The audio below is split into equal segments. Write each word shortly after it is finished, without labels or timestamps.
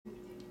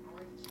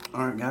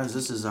Alright guys,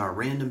 this is our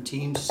random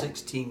team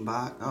 16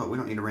 box. Oh, we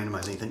don't need to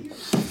randomize anything.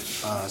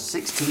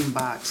 16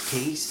 box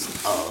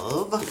case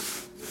of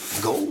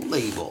Gold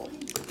Label.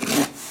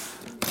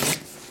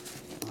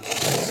 Let's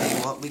see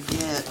what we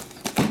get.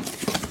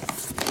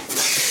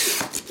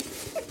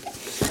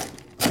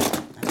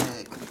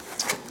 Hey,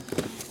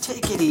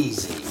 take it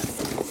easy.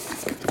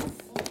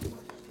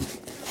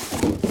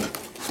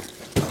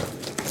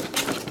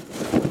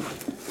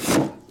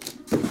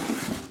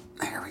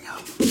 There we go.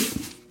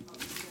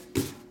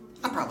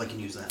 I probably can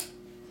use that.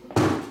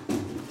 I'm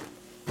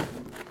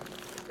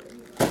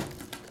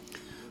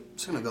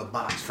just going to go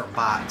box for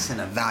box and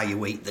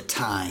evaluate the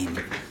time.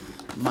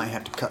 Might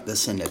have to cut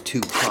this into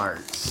 2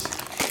 parts.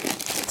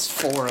 It's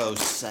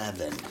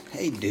 4:07.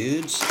 Hey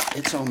dudes,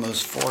 it's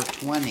almost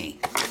 4:20.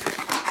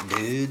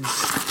 Dudes.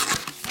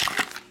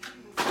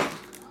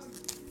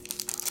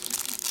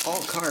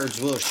 All cards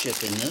will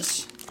ship in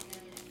this.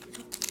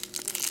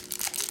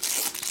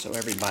 So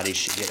everybody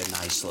should get a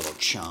nice little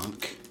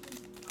chunk.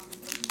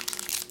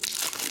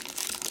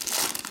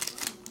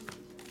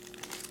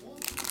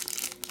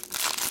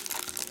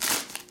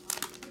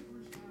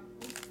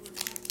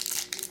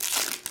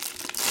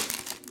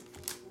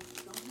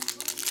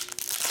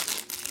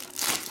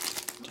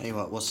 Tell you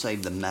what, we'll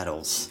save the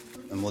medals,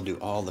 and we'll do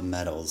all the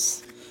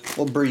medals.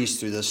 We'll breeze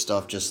through this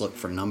stuff, just look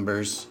for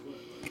numbers.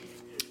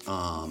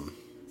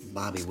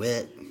 Bobby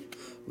Witt.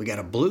 We got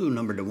a blue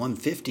number to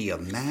 150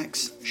 of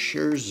Max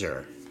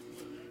Scherzer.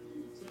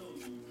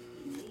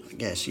 I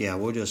guess, yeah,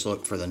 we'll just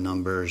look for the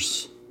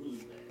numbers.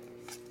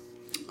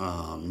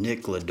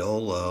 Nick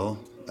Lodolo.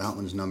 That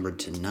one's numbered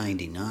to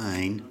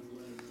 99.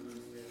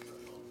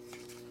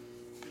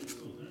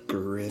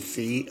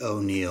 Griffey,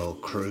 O'Neal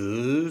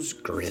Cruz,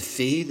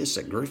 Griffey. This is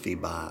a Griffey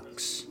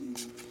box.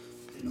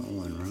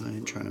 Nolan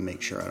Ryan, trying to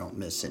make sure I don't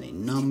miss any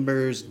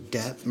numbers.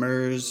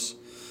 Detmers,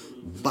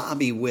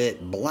 Bobby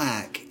Witt,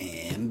 black,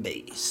 and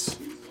base.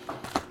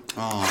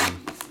 I'm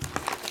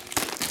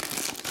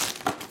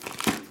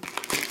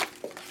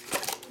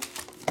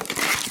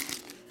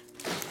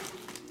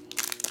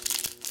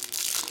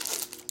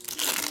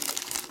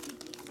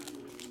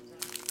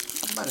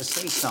about to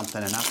say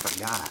something and I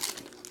forgot.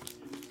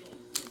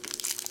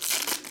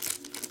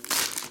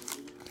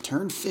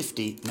 Turned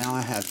 50, now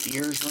I have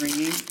ears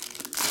ringing,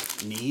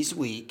 knees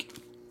weak,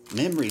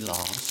 memory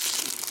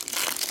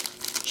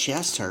loss,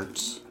 chest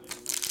hurts.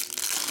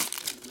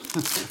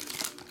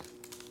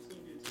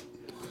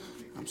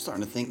 I'm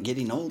starting to think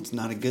getting old's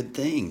not a good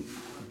thing.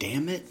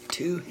 Damn it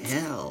to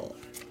hell.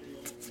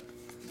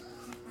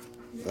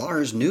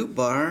 Lars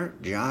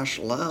Nootbaar, Josh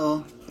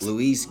Lowe,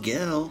 Luis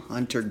Gill,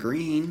 Hunter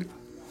Green.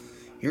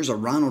 Here's a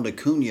Ronald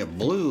Acuna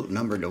blue,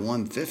 numbered to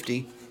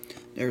 150.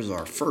 There's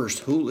our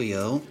first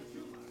Julio.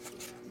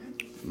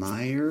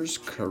 Myers,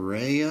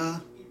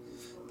 Correa.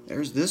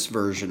 There's this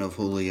version of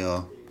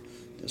Julio.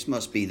 This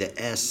must be the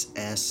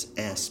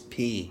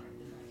SSSP.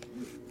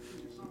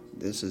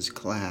 This is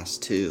Class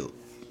 2.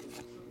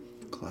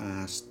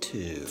 Class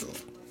 2.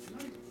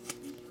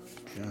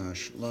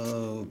 Josh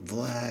Lowe,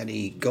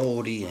 Vladdy,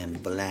 Goldie, and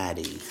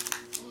Vladdy.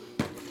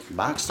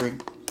 Box 3.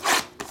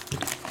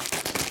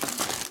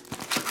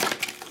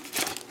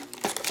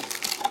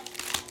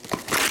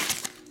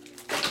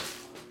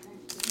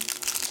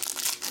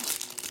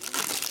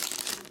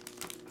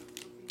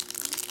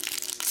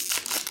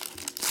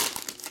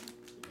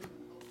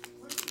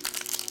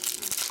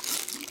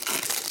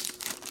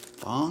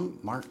 Fong,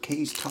 Mark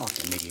K's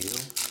talking to you.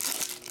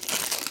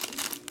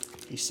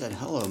 He said,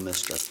 hello,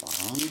 Mr.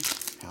 Fong.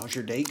 How's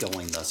your day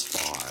going thus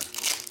far?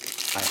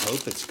 I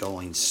hope it's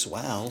going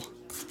swell.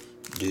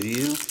 Do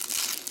you?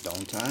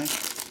 Don't I?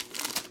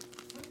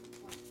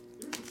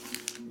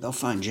 They'll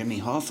find Jimmy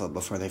Hoffa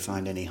before they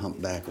find any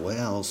humpback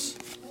whales.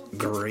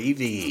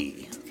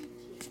 Gravy.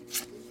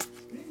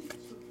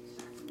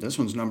 This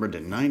one's numbered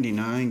to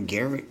 99,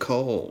 Garrett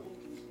Cole.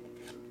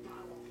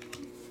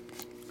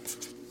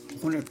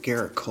 I wonder if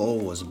Garrett Cole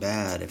was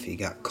bad if he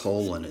got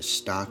coal in his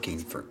stocking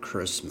for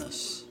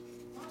Christmas.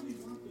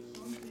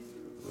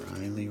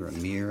 Riley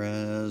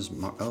Ramirez.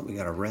 Oh, we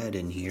got a red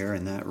in here,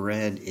 and that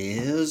red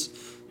is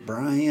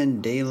Brian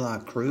De La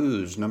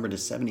Cruz, number to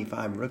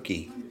 75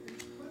 rookie.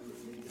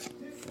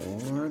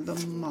 For the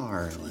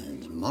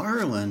Marlins.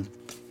 Marlin?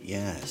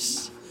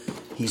 Yes.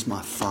 He's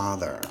my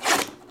father.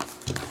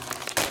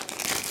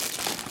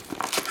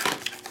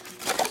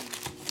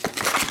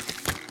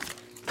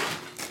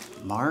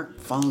 Mark,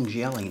 Fong's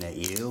yelling at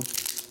you.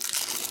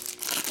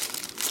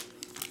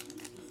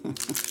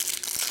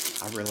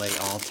 I relay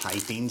all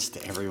typings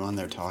to everyone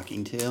they're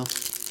talking to.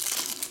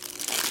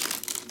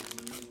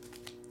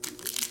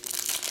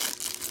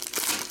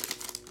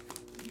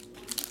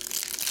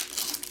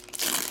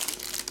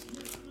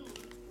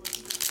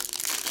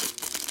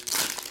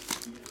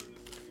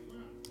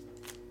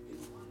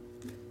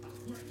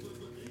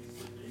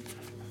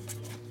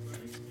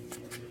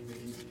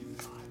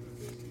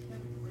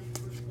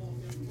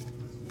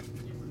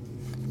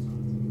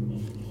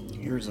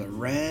 Here's a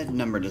red,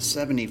 number to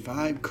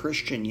 75,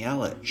 Christian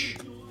Yelich.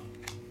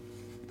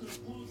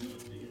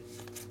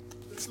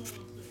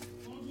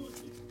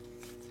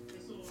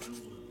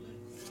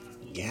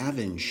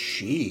 Gavin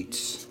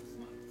Sheets,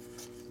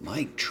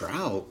 Mike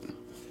Trout,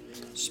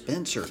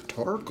 Spencer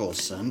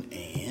Torkelson,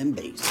 and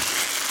base.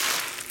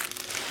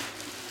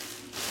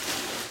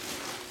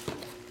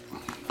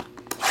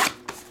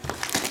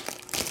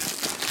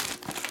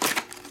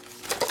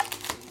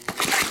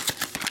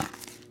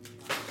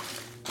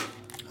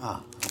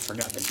 Ah, I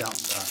forgot to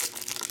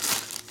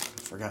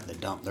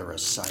dump the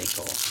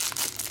recycle.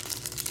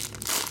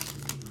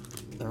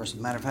 There was,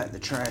 matter of fact, the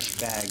trash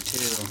bag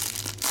too.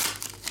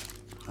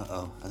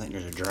 Uh-oh, I think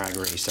there's a drag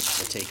race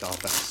about to take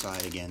off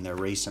outside again. They're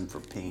racing for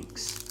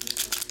pinks.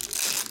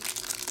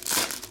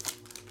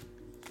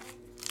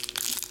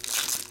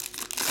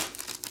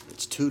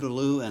 It's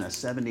Toodaloo and a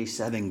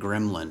 77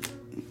 Gremlin.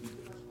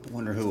 I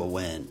wonder who will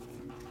win.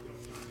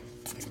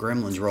 The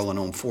Gremlin's rolling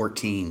on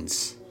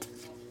 14s.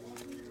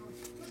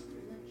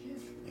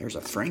 There's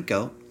a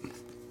Franco.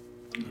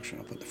 Actually,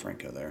 I'll put the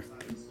Franco there.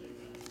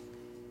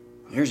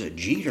 There's a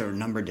Jeter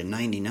numbered to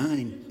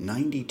 99.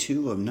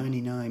 92 of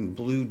 99,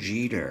 Blue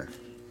Jeter.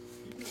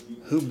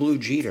 Who blew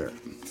Jeter?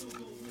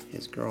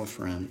 His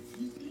girlfriend.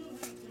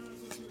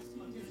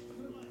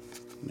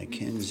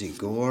 Mackenzie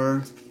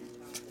Gore.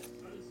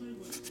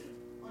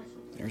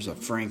 There's a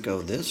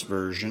Franco, this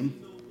version.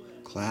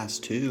 Class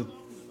 2.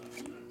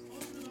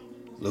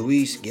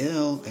 Luis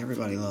Gil.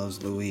 Everybody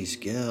loves Luis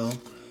Gil.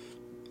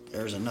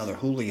 There's another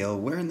Julio.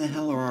 Where in the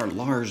hell are our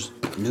Lars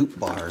Noot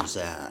bars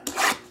at?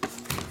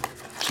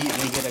 Can't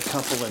we get a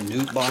couple of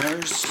Noot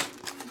bars?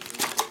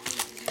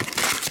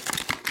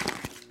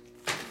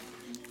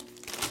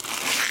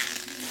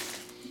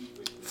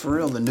 For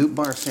real, the Noot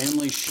bar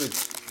family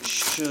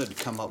should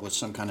come up with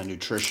some kind of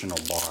nutritional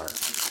bar.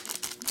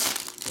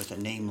 With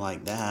a name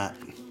like that,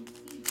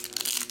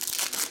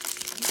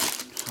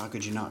 how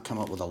could you not come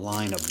up with a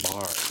line of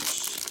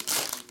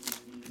bars?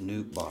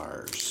 Noot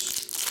bars.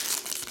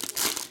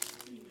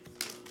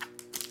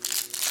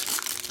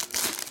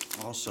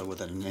 Also,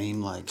 with a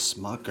name like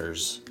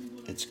Smuckers,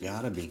 it's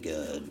gotta be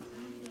good.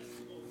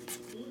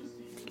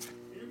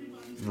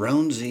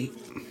 Ronesy.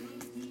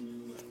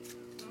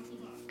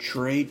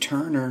 Trey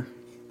Turner.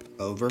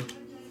 Over.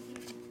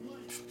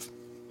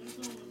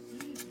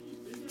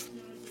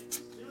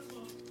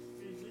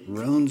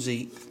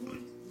 Ronesy.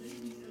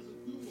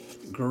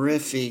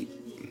 Griffey.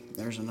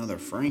 There's another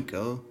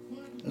Franco.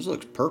 This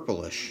looks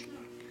purplish.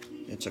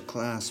 It's a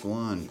class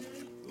 1.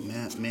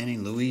 Matt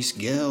Manning. Luis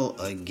Gil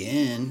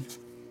again.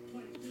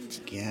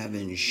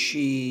 Gavin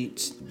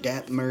Sheets,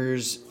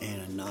 Detmers,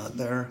 and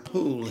another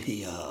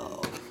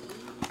Julio.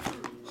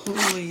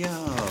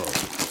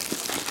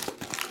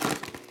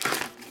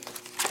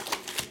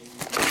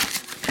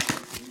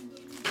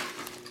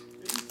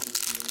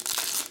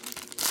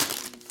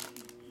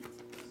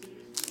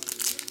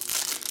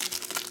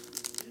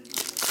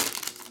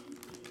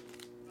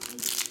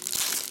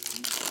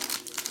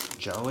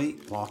 Joey,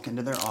 walk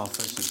into their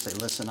office and say,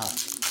 listen up.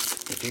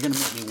 If you're going to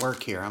make me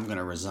work here, I'm going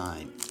to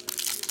resign.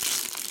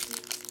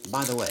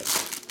 By the way,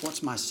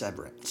 what's my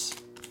severance?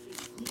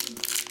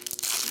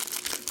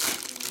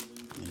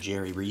 And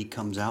Jerry Reed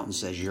comes out and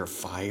says, you're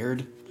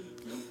fired.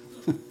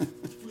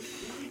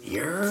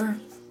 You're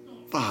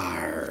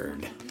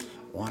fired.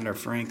 Wander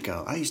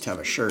Franco. I used to have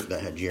a shirt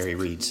that had Jerry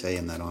Reed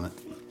saying that on it.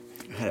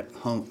 I had it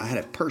home. I had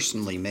it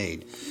personally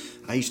made.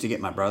 I used to get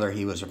my brother,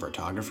 he was a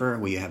photographer.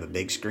 We have a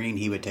big screen.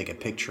 He would take a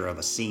picture of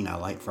a scene I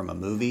liked from a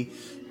movie.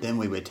 Then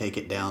we would take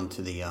it down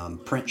to the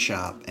print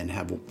shop and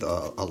have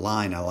a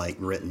line I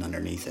liked written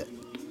underneath it.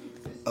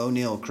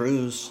 O'Neill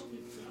Cruz.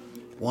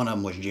 One of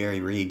them was Jerry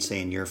Reed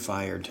saying, you're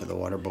fired to the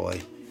water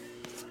boy.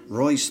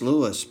 Royce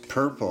Lewis,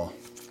 purple.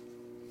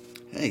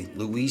 Hey,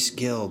 Luis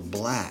Gil,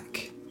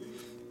 black.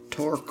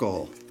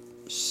 Torkel,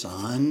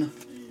 sun.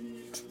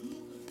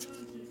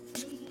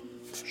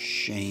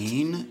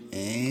 Shane,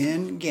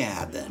 and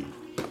Gavin.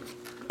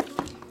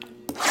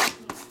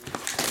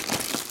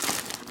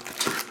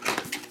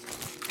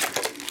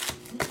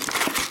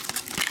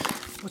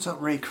 What's up,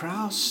 Ray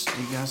Krause?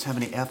 Do you guys have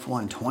any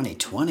F1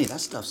 2020?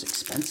 That stuff's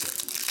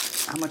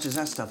expensive. How much is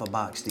that stuff a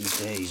box these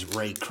days,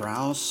 Ray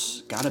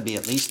Krause? Gotta be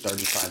at least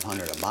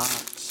 $3,500 a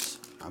box.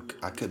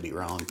 I could be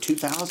wrong.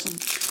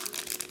 $2,000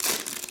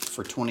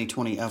 for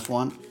 2020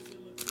 F1?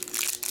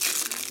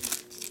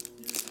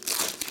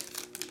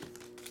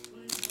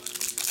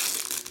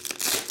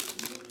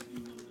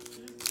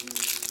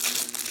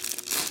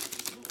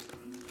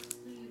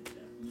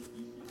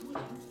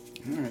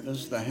 Alright, this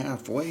is the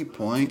halfway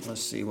point.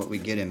 Let's see what we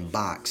get in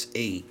box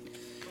 8.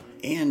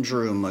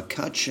 Andrew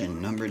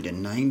McCutcheon, numbered to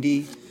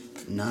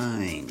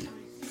 99.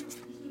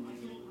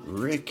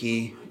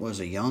 Ricky was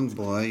a young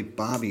boy.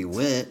 Bobby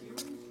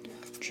Witt.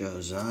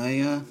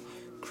 Josiah.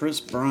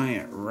 Chris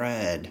Bryant,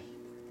 red.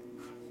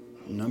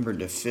 Numbered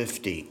to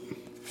 50.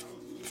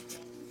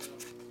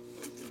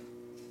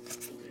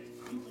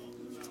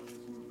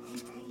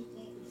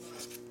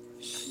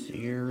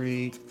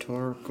 Siri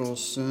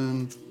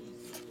Torkelson.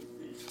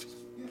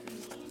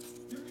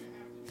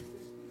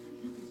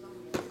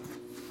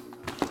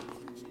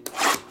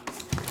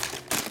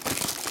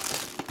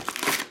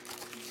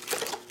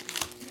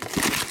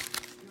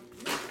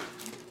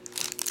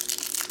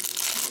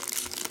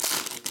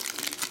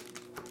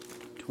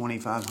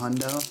 25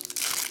 hundo.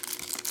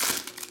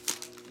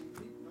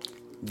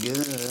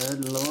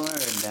 Good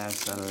Lord,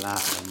 that's a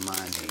lot of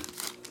money.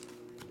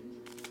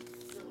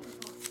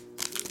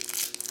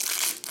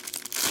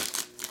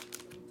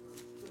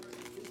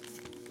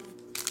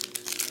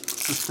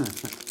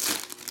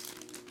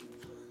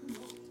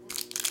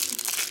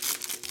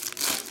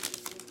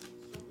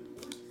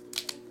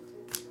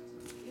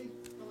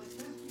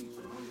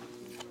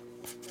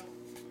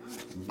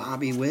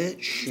 Bobby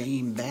Witt,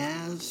 Shane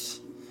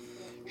Baz,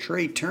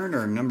 Trey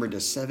Turner, numbered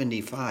to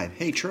 75.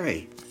 Hey,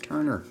 Trey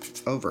Turner,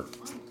 over.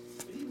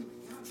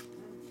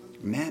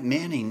 Matt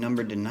Manning,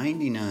 numbered to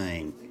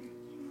 99.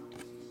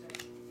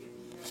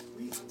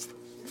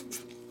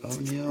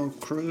 O'Neal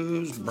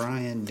Cruz,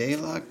 Brian De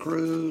La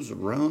Cruz,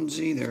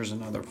 Ronzi, there's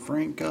another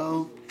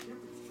Franco.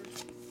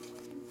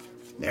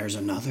 There's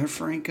another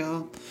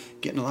Franco.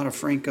 Getting a lot of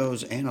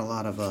Francos and a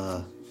lot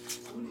of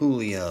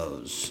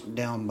Julios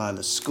down by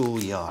the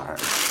schoolyard.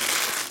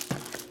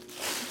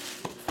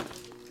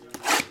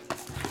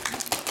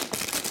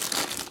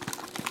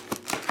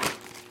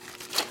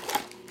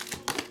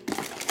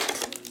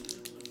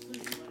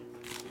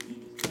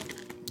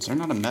 Is there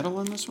not a medal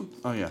in this one?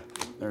 Oh yeah,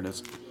 there it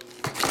is.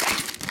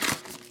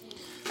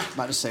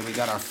 About to say we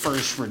got our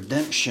first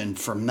redemption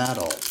for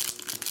medal,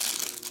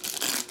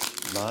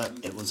 but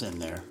it was in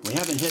there. We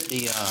haven't hit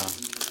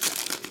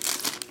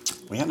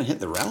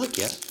the relic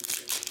yet.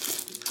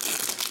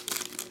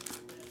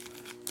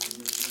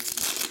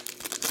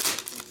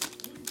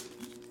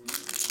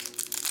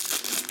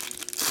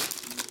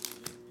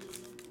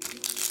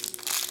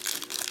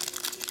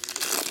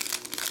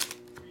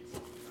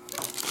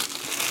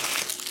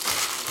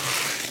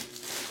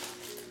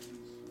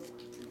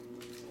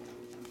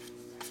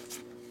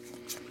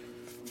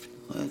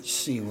 Let's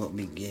see what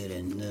we get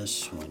in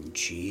this one.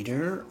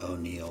 Jeter,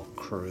 O'Neal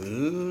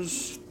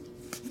Cruz,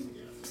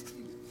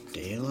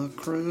 De La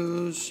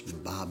Cruz,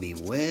 Bobby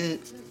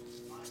Witt,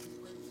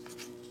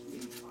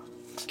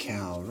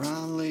 Cal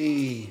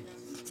Raleigh,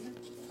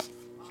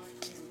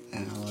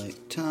 Alec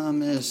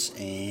Thomas,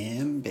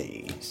 and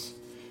base.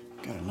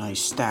 Got a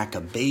nice stack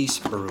of base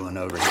brewing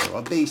over here.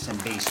 Well, base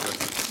and base brewing.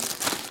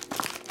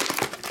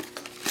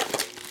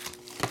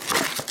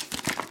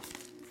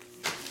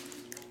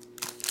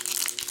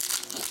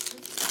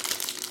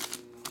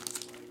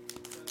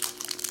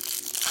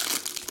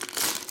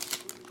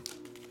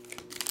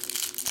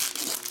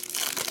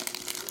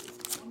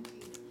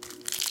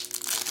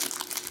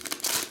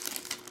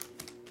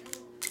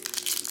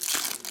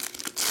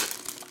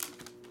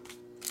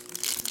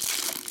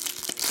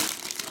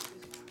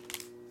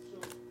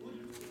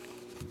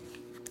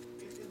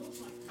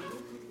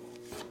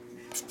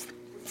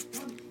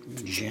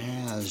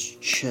 Jazz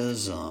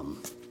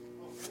Chisholm,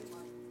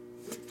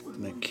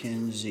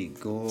 Mackenzie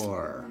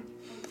Gore,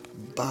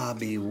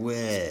 Bobby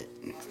Witt,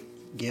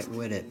 get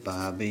with it,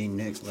 Bobby,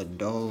 Nick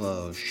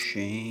Lodolo,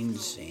 Shane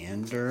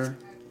Zander.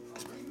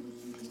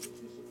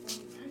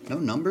 No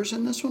numbers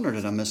in this one, or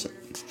did I miss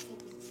it?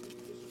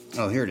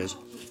 Oh, here it is.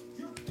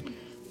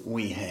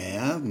 We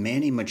have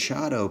Manny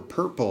Machado,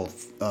 purple,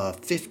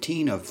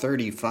 15 of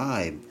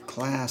 35,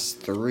 class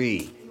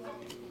 3.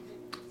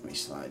 Let me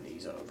slide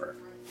these over.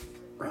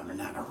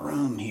 Running out of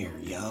room here,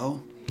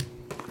 yo.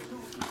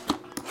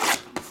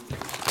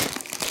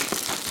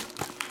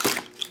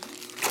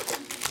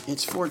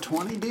 It's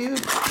 420,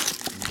 dude?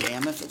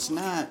 Damn if it's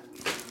not.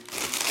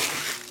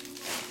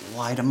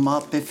 Light 'em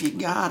up if you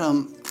got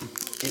 'em.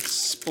 It's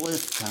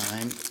split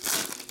time.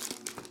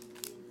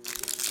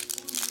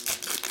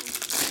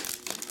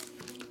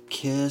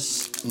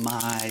 Kiss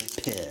my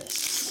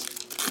piss.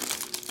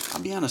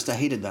 I'll be honest, I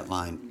hated that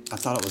line. I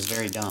thought it was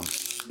very dumb.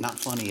 Not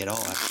funny at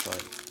all,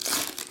 actually.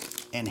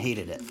 And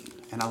hated it.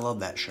 And I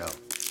love that show.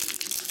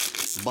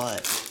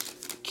 But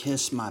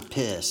kiss my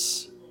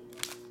piss.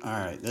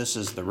 Alright, this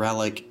is the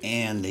relic,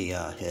 and the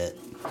hit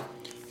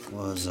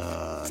was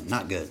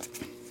not good.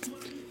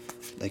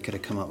 They could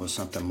have come up with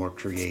something more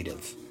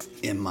creative,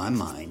 in my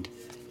mind.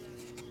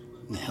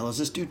 What the hell is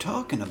this dude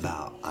talking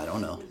about? I don't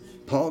know.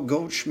 Paul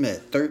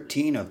Goldschmidt,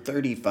 13 of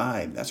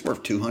 35. That's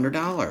worth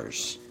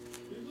 $200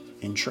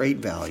 in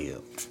trade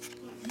value.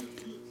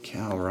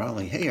 Cal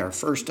Raleigh. Hey, our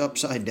first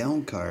upside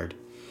down card.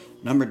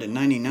 Numbered to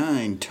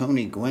 99,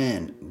 Tony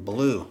Gwynn,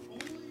 blue.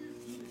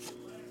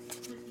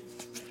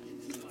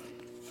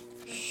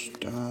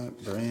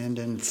 Stott,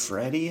 Brandon,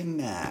 Freddie, and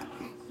Matt.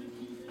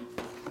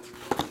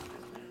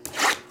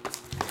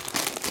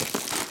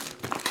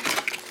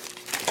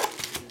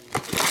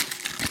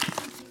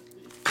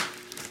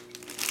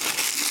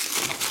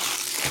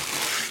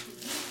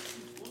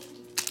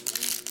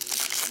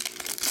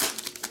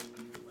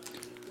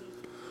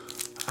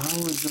 I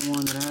was the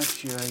one that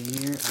asked you a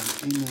year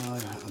an email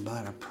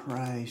about a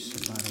price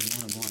about a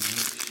one-of-one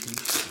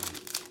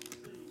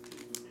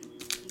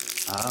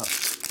Oh.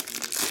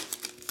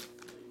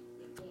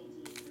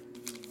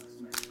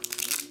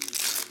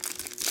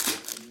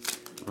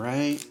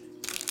 Right?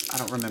 I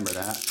don't remember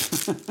that.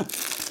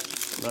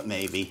 But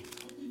maybe.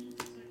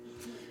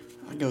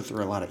 I go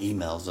through a lot of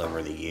emails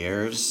over the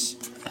years.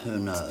 Who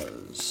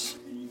knows?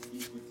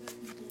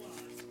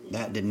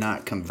 That did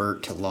not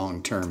convert to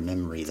long-term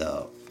memory,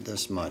 though.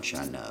 This much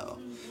I know.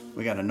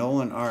 We got a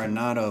Nolan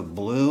Arenado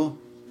blue,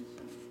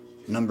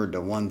 numbered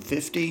to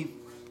 150.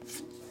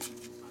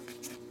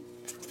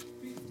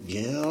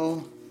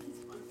 Gil.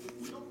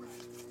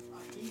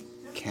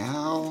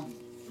 Cal.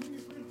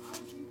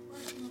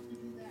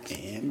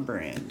 And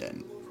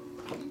Brandon.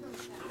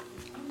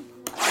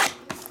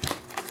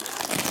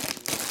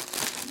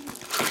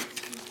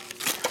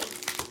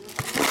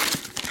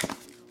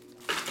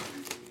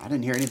 I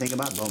didn't hear anything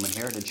about Bowman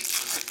Heritage.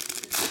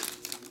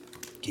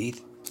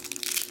 Keith?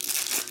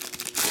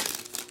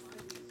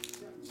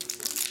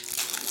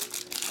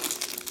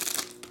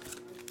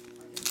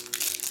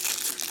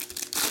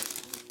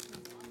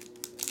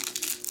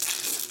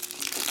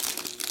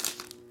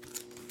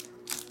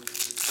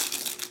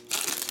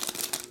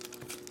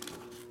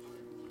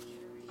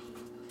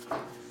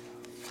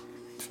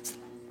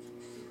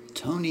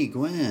 Tony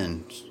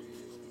Gwynn.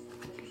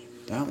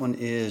 That one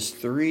is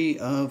 3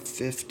 of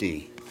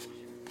 50.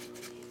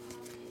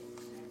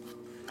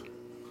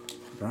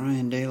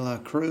 Brian De La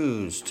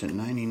Cruz to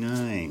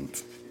 99.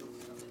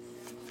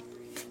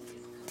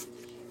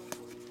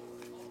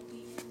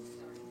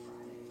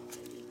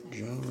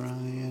 Joe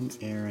Ryan,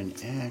 Aaron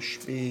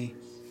Ashby,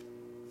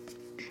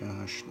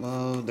 Josh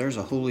Lowe. There's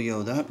a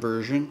Julio, that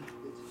version.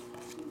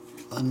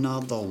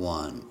 Another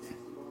one.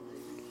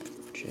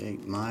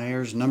 Jake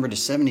Myers, number to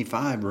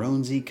 75,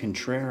 Ronzi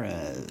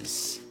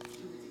Contreras.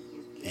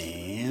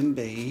 And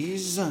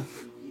Bays.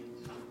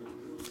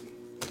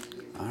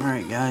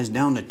 Alright guys,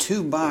 down to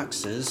 2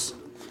 boxes,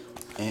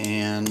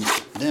 and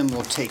then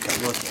we'll take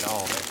a look at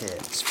all the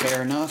hits.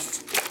 Fair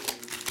enough?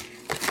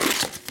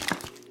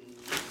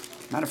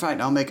 Matter of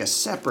fact, I'll make a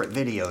separate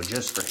video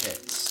just for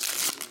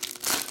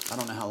hits. I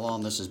don't know how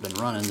long this has been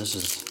running. This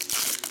is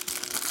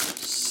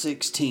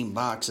 16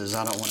 boxes.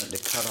 I don't want it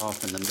to cut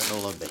off in the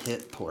middle of the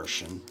hit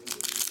portion.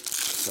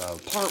 So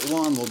part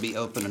 1 will be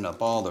opening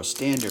up all the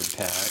standard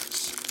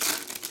packs.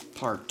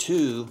 Part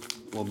 2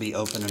 will be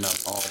opening up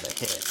all the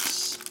hits.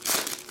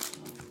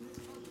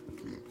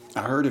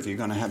 I heard if you're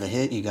going to have a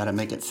hit, you got to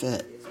make it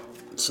fit.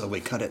 So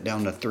we cut it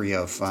down to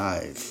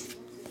 305.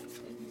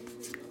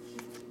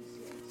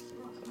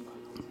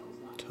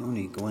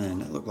 Tony Gwynn.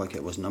 That looked like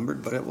it was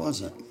numbered, but it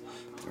wasn't.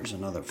 There's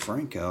another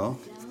Franco.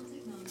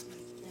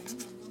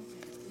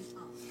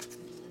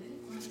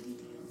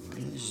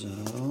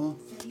 Rizzo.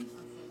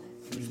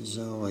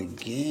 Rizzo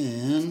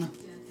again.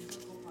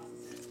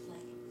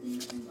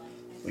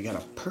 We got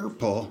a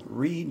purple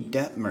Reed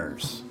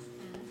Detmers.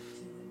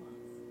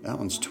 That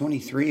one's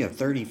 23 of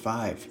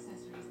 35.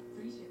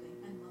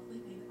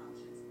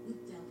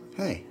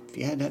 Hey, if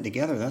you add that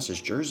together, that's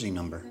his jersey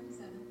number.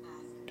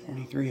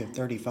 23 of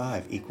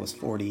 35 equals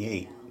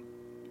 48.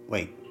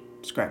 Wait,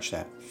 scratch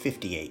that.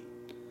 58.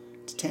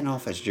 It's 10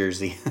 off his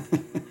jersey.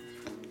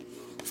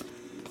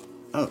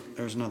 Oh,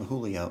 there's another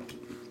Julio.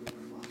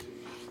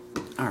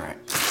 Alright.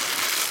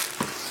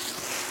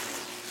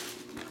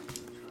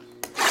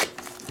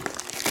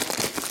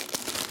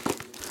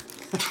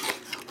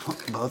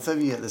 Both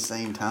of you at the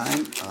same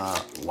time?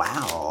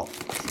 Wow.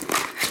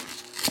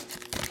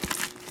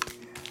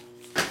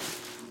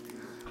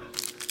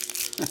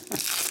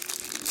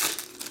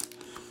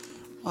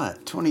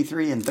 What,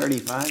 23 and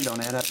 35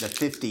 don't add up to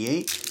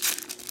 58?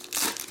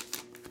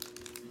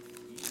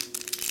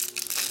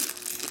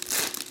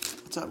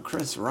 What's up,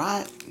 Chris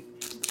Wright?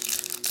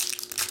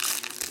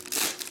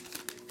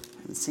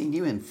 Haven't seen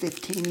you in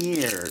 15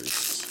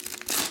 years.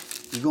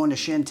 You going to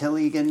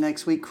Chantilly again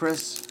next week,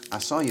 Chris? I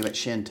saw you at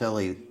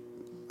Chantilly,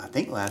 I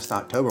think last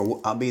October.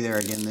 I'll be there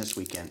again this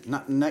weekend.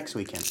 Not next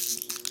weekend.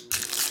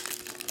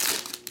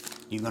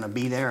 You gonna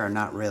be there or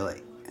not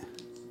really?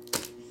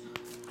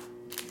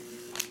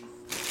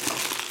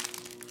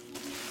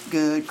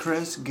 Good,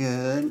 Chris,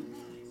 good.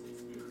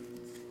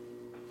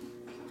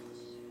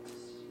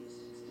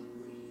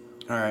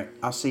 Alright,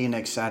 I'll see you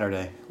next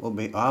Saturday.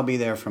 I'll be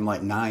there from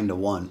like 9 to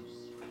 1.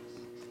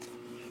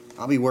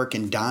 I'll be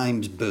working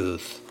Dime's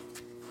booth.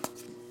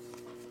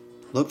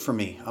 Look for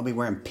me. I'll be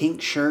wearing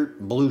pink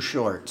shirt, blue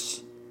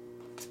shorts.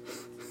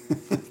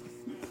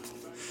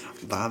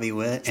 Bobby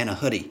Witt, and a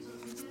hoodie.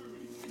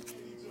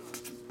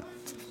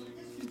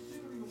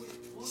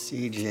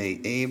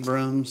 CJ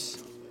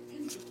Abrams.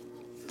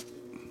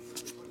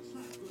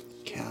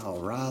 Cal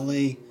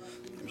Raleigh.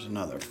 There's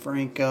another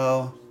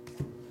Franco.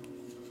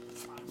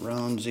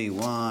 Ronzi,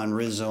 Juan,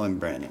 Rizzo, and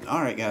Brandon.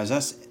 Alright guys,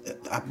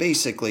 I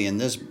basically in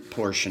this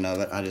portion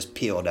of it, I just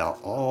peeled out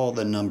all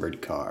the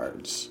numbered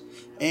cards.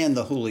 And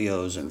the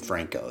Julios and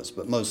Francos,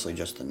 but mostly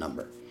just the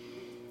number.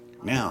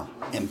 Now,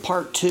 in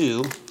part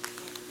 2,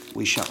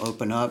 we shall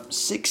open up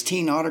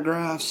 16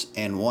 autographs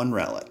and 1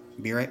 relic.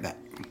 Be right back.